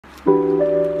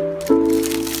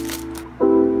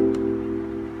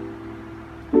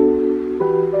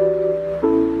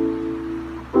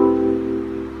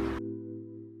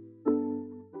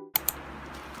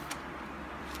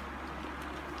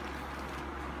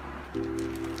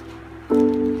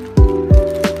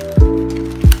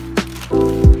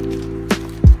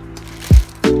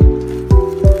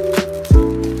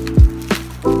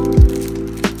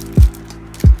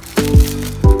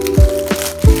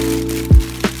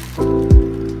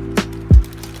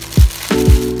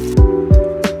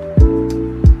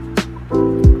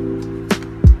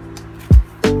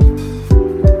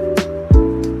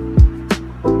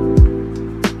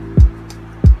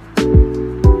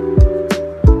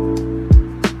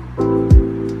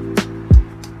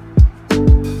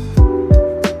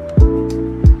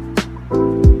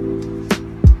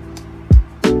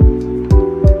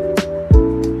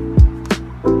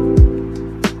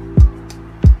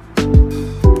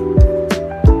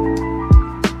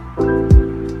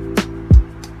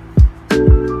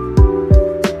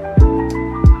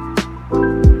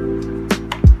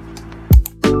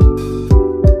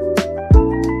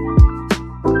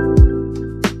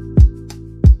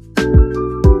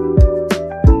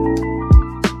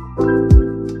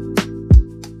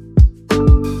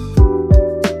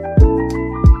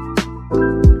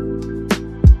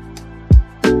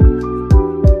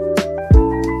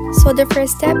So the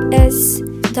first step is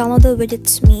download the widget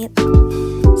suite.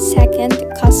 Second,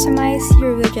 customize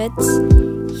your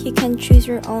widgets. You can choose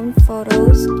your own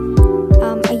photos.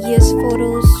 I use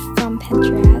photos from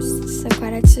Pinterest, so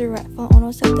credit to the rightful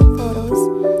owners of the photos.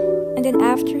 And then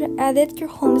after, edit your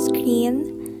home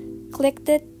screen, click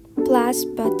the plus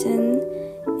button,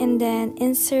 and then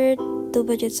insert the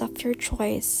widgets of your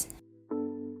choice.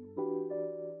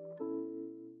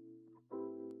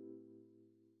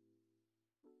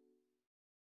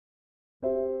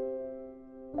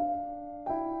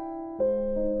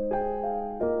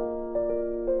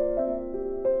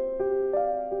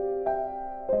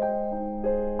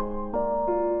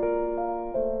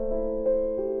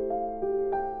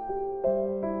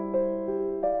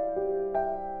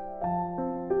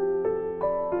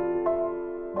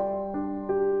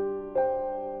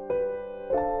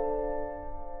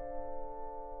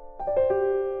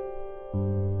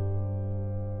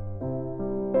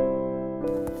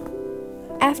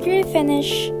 After you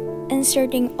finish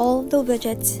inserting all of the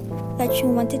widgets that you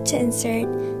wanted to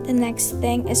insert, the next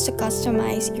thing is to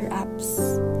customize your apps.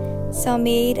 So I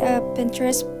made a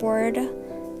Pinterest board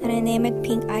and I named it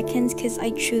Pink Icons because I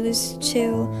choose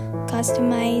to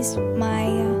customize my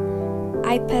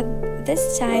iPad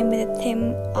this time with a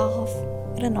theme of,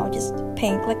 I don't know, just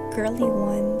pink, like girly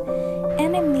one.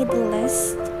 And I made a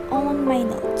list on my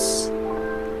notes.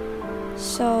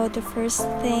 So the first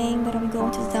thing that I'm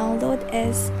going to download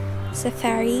is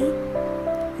Safari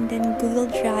and then Google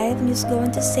Drive. I'm just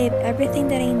going to save everything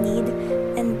that I need,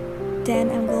 and then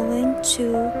I'm going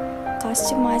to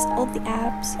customize all the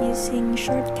apps using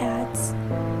shortcuts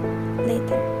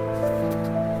later.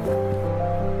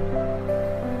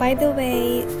 By the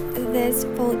way, these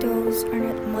photos are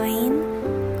not mine.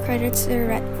 Credit to the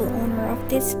rightful owner of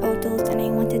these photos, and I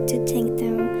wanted to thank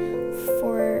them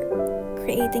for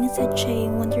creating such a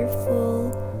wonderful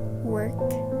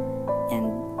work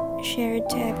and share it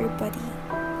to everybody.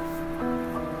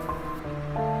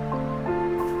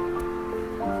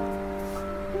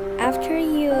 After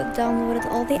you downloaded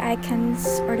all the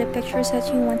icons or the pictures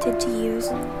that you wanted to use,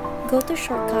 go to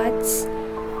shortcuts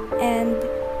and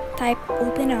type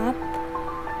open up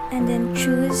and then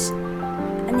choose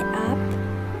an app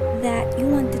that you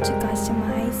wanted to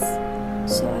customize.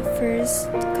 So I first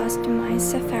customize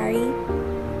Safari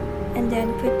and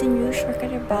then put the new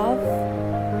shortcut above,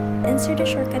 insert the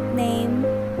shortcut name,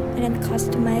 and then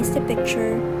customize the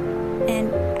picture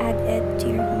and add it to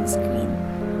your home screen.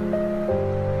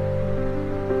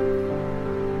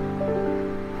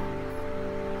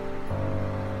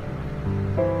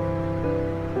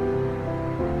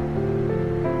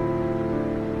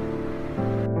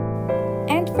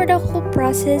 And for the whole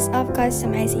process of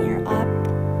customizing your app,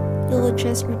 you will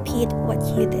just repeat what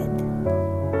you did.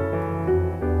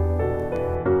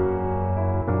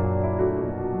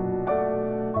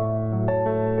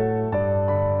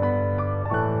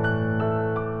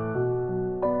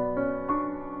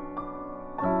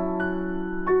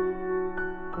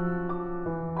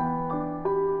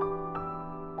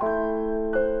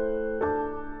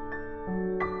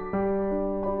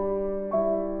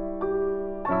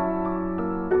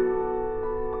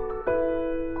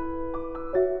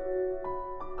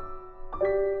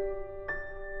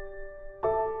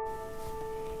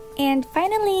 And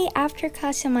finally, after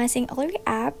customizing all your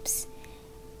apps,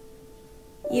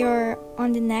 you're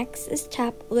on the next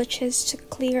step, which is to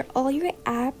clear all your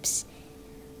apps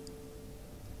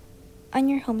on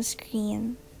your home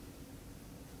screen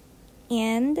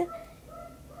and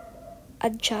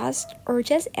adjust or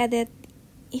just edit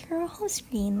your home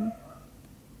screen.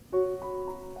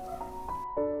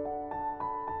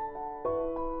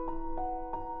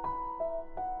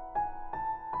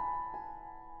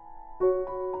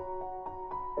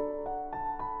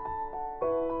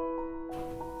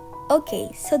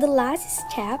 Okay, so the last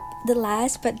step, the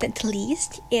last but not the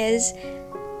least, is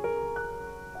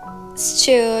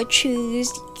to choose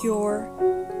your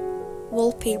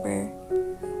wallpaper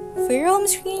for your home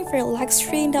screen, for your lock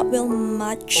screen that will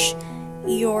match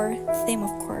your theme,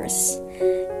 of course.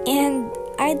 And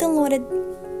I downloaded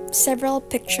several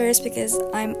pictures because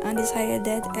I'm undecided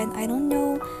and I don't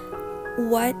know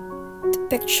what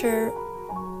picture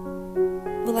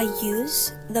will I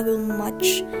use that will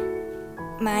match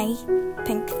my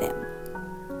pink theme.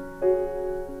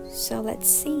 So let's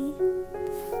see.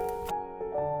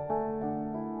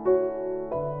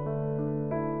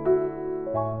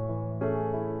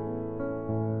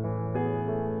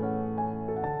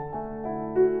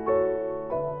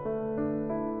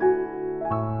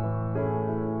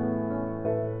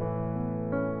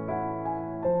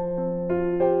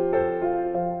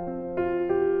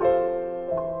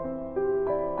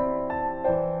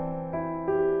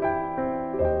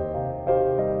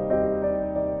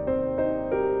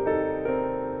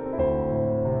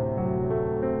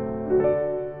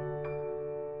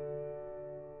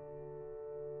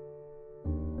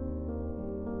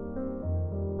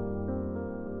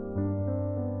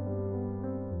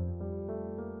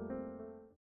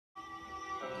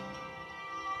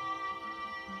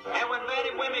 And when men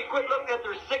and women quit looking at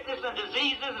their sickness and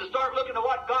diseases and start looking at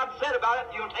what God said about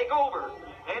it, you'll take over.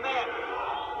 Amen.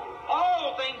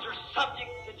 All things are subject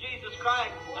to Jesus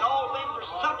Christ, and all things are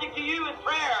subject to you in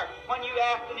prayer when you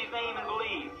ask in His name and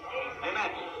believe.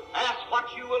 Amen. Ask what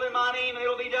you will in my name, and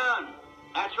it'll be done.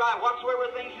 That's right.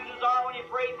 Whatsoever things you desire when you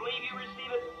pray, believe you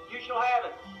receive it, you shall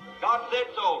have it. God said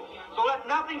so. So let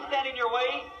nothing stand in your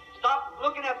way. Stop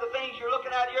looking at the things you're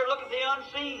looking at here. Look at the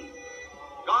unseen.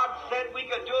 God said we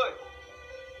could do it.